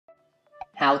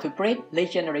how to breed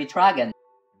legendary dragon.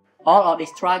 All of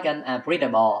these dragons are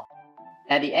breedable.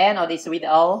 At the end of this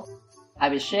video, I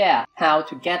will share how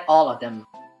to get all of them.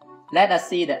 Let us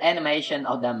see the animation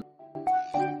of them.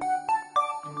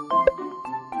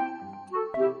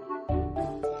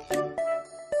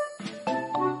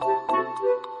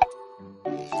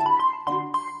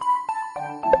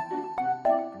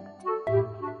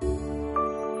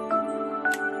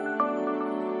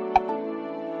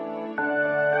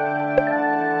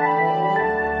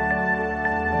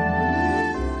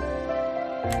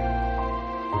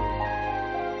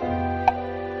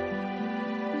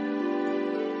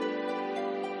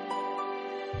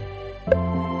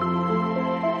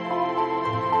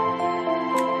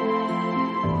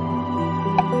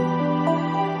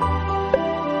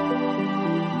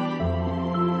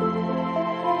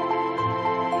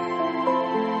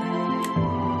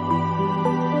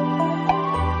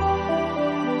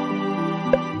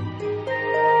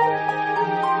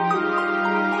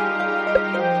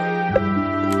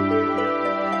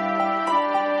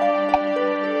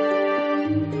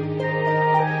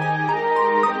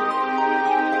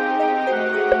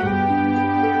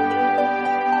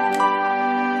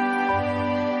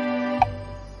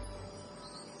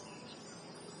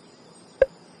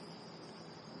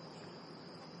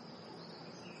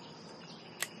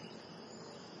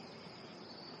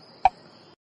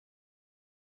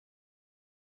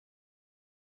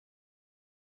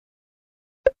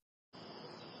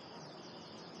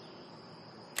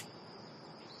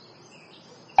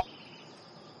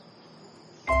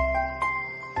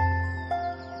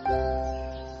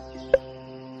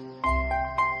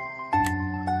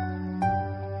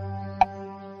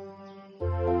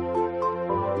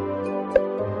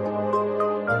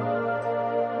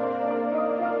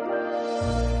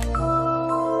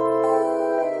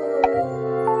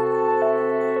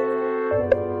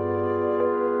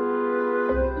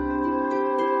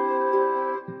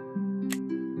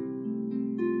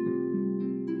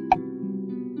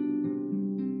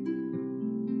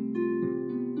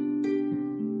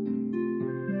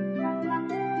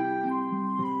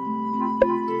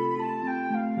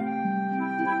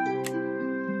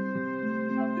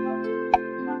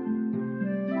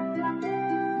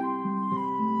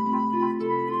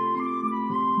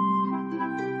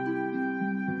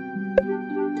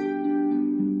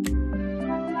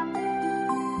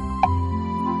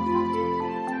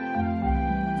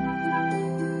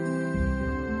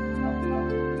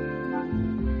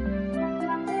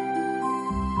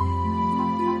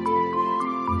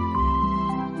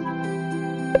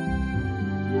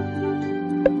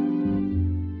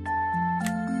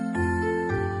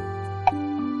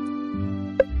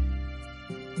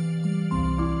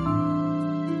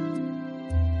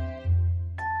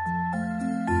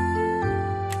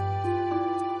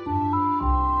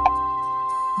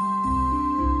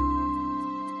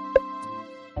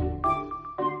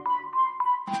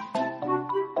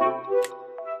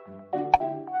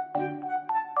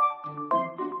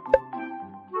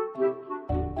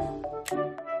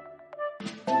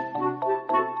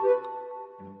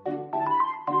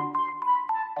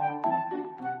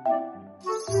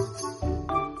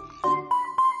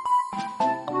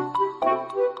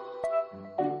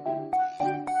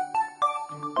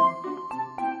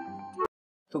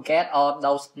 To get all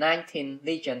those 19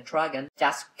 Legion Dragon,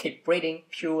 just keep breeding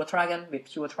pure dragon with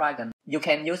pure dragon. You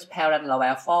can use parent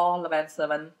level 4, level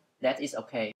 7, that is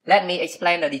okay. Let me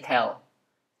explain the detail.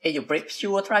 If you breed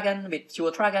pure dragon with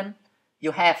pure dragon,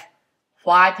 you have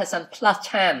 5% plus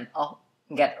chance of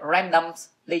get random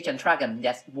Legion Dragon,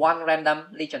 just one random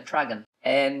Legion Dragon.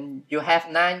 And you have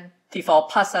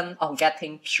 94% of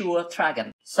getting pure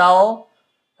dragon. So,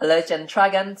 Legion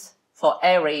Dragons for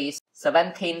every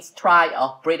 17 try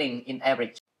of breeding in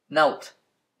average. Note,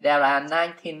 there are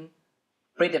 19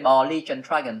 breedable Legion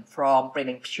Dragon from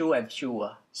breeding pure and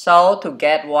pure. So to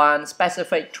get one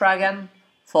specific dragon,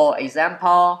 for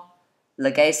example,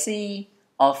 Legacy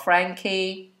or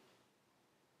Frankie,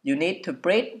 you need to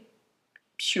breed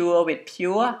pure with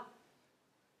pure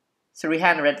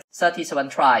 337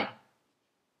 try.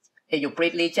 If you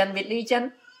breed Legion with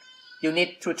Legion, you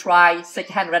need to try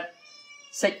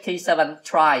 667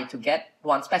 try to get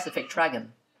one specific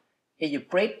dragon. If you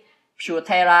breed pure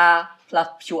Terra plus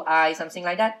pure Eye, something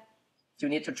like that, you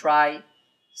need to try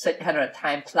 600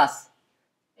 times plus.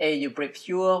 If you breed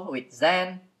pure with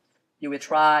Zen, you will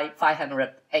try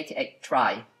 588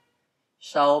 try.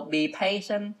 So be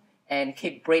patient and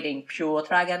keep breeding pure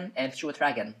dragon and pure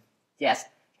dragon. Yes,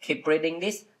 keep breeding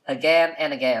this again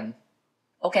and again.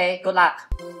 Okay, good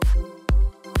luck.